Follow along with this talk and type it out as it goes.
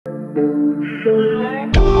Hey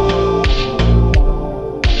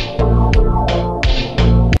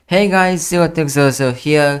guys, 0tech00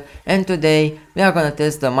 here, and today we are gonna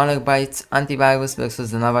test the MalwareBytes Antivirus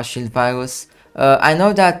versus the NavaShield virus. I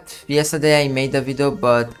know that yesterday I made a video,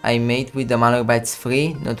 but I made with the MalwareBytes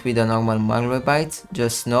free, not with the normal MalwareBytes,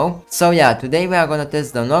 just know. So yeah, today we are gonna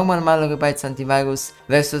test the normal MalwareBytes Antivirus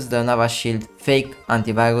versus the NavaShield fake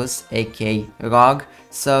antivirus, aka ROG.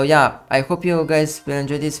 So yeah, I hope you guys will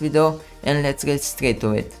enjoy this video, and let's get straight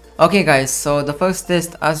to it. Okay guys, so the first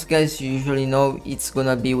test, as you guys usually know, it's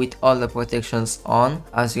gonna be with all the protections on.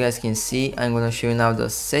 As you guys can see, I'm gonna show you now the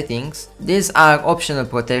settings. These are optional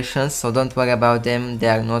protections, so don't worry about them, they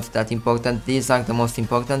are not that important. These are the most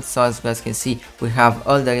important. So as you guys can see, we have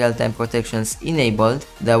all the real-time protections enabled,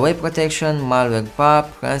 the web protection, malware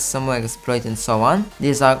pop, ransomware exploit, and so on.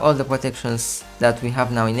 These are all the protections that we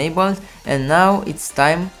have now enabled, and now it's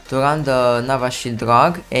time to run the NavaShield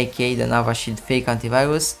ROG, aka the NavaShield fake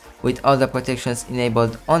antivirus, with all the protections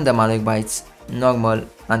enabled on the MalwareBytes normal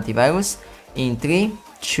antivirus in 3,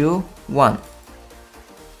 2, 1.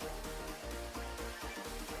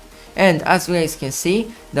 And as you guys can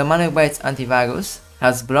see, the MalwareBytes Antivirus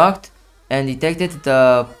has blocked and detected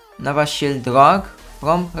the NavaShield ROG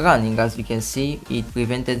from running. As we can see, it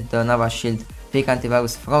prevented the NavaShield fake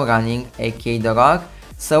antivirus from running, aka the ROG.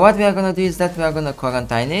 So what we are gonna do is that we are gonna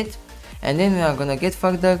quarantine it, and then we are gonna get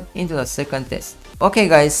further into the second test. Okay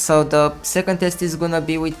guys, so the second test is gonna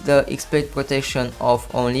be with the exploit protection off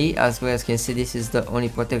only. As you guys can see, this is the only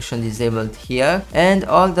protection disabled here, and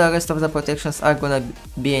all the rest of the protections are gonna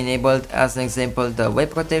be enabled. As an example, the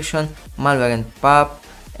web protection, malware and pop,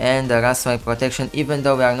 and the ransomware protection. Even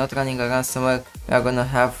though we are not running a ransomware, we are gonna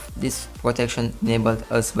have this protection enabled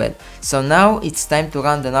as well. So now it's time to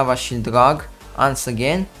run the NavaShield ROG once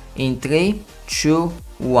again in 3, 2,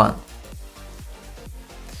 1.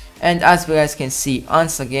 And as you guys can see,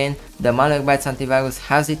 once again, the MalwareBytes Antivirus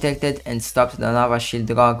has detected and stopped the NavaShield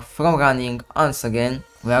ROG from running once again.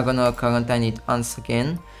 We are gonna quarantine it once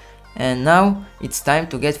again. And now it's time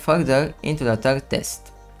to get further into the third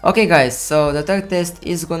test. Okay guys, so the third test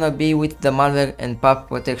is gonna be with the malware and pop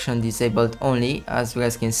protection disabled only. As you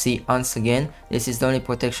guys can see, once again, this is the only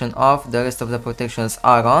protection off, the rest of the protections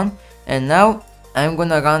are on. And now I'm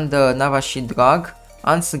gonna run the NavaShield ROG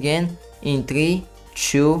once again in 3,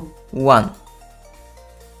 2, 1.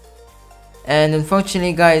 And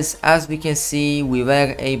unfortunately guys, as we can see, we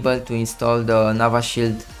were able to install the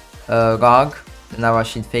NavaShield ROG, the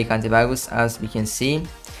NavaShield fake antivirus, as we can see.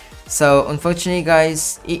 So unfortunately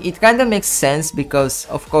guys, it kind of makes sense, because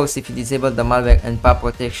of course if you disable the malware and pop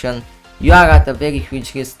protection, you are at a very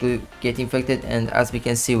huge risk to get infected, and as we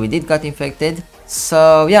can see, we did get infected.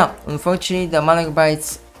 So yeah, unfortunately the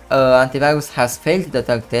MalwareBytes antivirus has failed the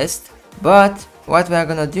third test. But what we are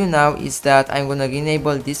gonna do now is that I'm gonna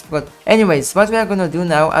re-enable this Anyways, what we are gonna do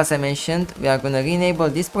now, as I mentioned, we are gonna re-enable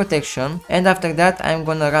this protection, and after that I'm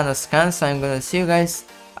gonna run a scan. So I'm gonna see you guys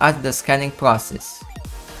at the scanning process.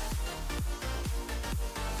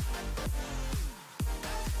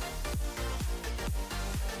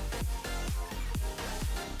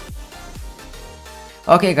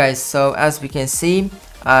 Okay guys, so as we can see,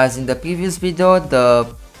 as in the previous video, the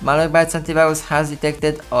MalwareBytes Antivirus has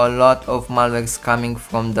detected a lot of malwares coming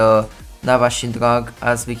from the NavaShield ROG,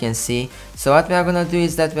 as we can see. So what we are gonna do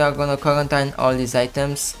is that we are gonna quarantine all these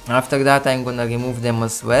items. After that I'm gonna remove them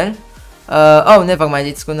as well. Oh, never mind,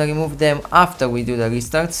 it's gonna remove them after we do the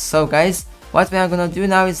restart. So guys, what we are gonna do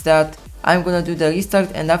now is that I'm gonna do the restart,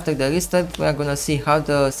 and after the restart we are gonna see how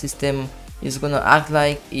the system is gonna act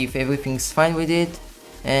like, if everything's fine with it,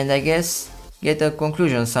 and I guess get a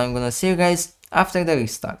conclusion. So I'm gonna see you guys after the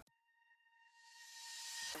restart.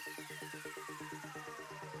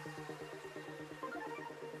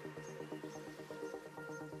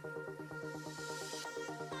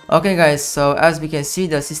 Okay guys, so as we can see,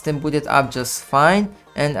 the system booted up just fine,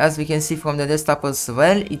 and as we can see from the desktop as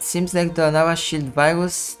well, it seems like the NavaShield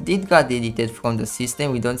virus did get deleted from the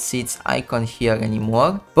system. We don't see its icon here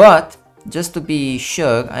anymore, but just to be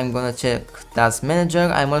sure, I'm gonna check Task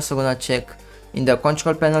Manager. I'm also gonna check in the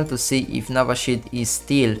control panel to see if NavaShield is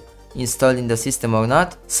still installed in the system or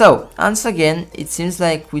not. So once again, it seems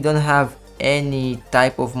like we don't have any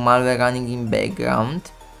type of malware running in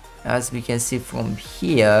background, as we can see from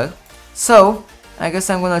here. So I guess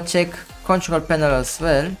I'm gonna check control panel as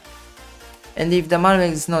well, and if the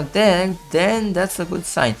malware is not there, then that's a good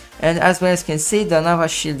sign. And as you guys can see, the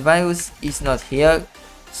NavaShield virus is not here.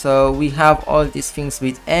 So we have all these things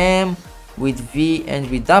with M, with V, and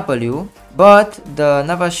with W, but the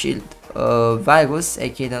NavaShield virus,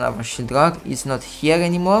 aka the NavaShield ROG, is not here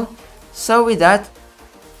anymore. So with that,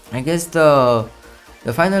 I guess the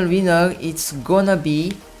final winner, it's gonna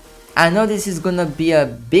be, I know this is gonna be a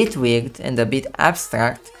bit weird and a bit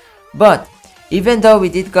abstract, but even though we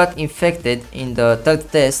did got infected in the third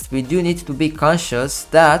test, we do need to be conscious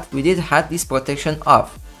that we did have this protection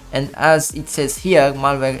off. And as it says here,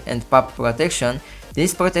 malware and pop protection,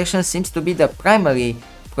 this protection seems to be the primary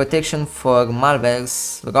protection for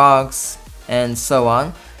malwares, rogues, and so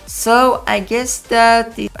on. So I guess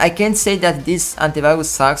that I can't say that this antivirus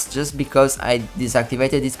sucks just because I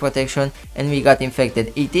deactivated this protection and we got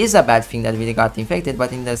infected. It is a bad thing that we got infected,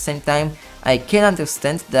 but in the same time I can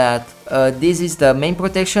understand that this is the main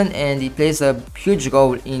protection and it plays a huge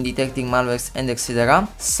role in detecting malwares and etc.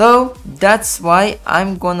 So that's why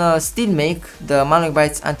I'm gonna still make the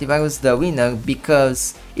MalwareBytes Antivirus the winner,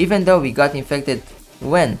 because even though we got infected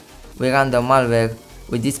when we ran the malware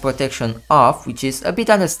with this protection off, which is a bit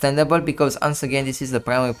understandable because once again this is the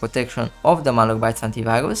primary protection of the MalwareBytes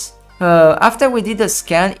Antivirus. After we did a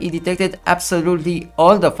scan, it detected absolutely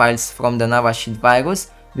all the files from the NavaShield virus.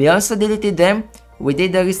 We also deleted them. We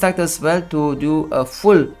did a restart as well to do a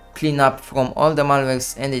full cleanup from all the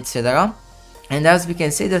malwares and etc. And as we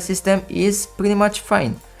can see, the system is pretty much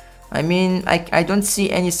fine. I mean, I don't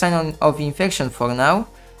see any sign of infection for now.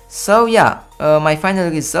 So yeah, my final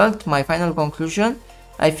result, my final conclusion,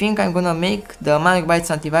 I think I'm gonna make the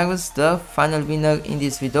MalwareBytes Antivirus the final winner in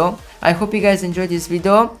this video. I hope you guys enjoyed this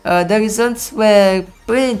video. The results were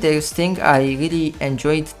pretty interesting. I really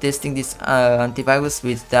enjoyed testing this antivirus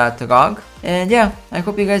with that rogue. And yeah, I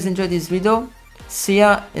hope you guys enjoyed this video. See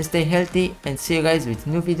ya and stay healthy, and see you guys with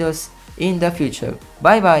new videos in the future.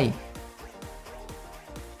 Bye bye!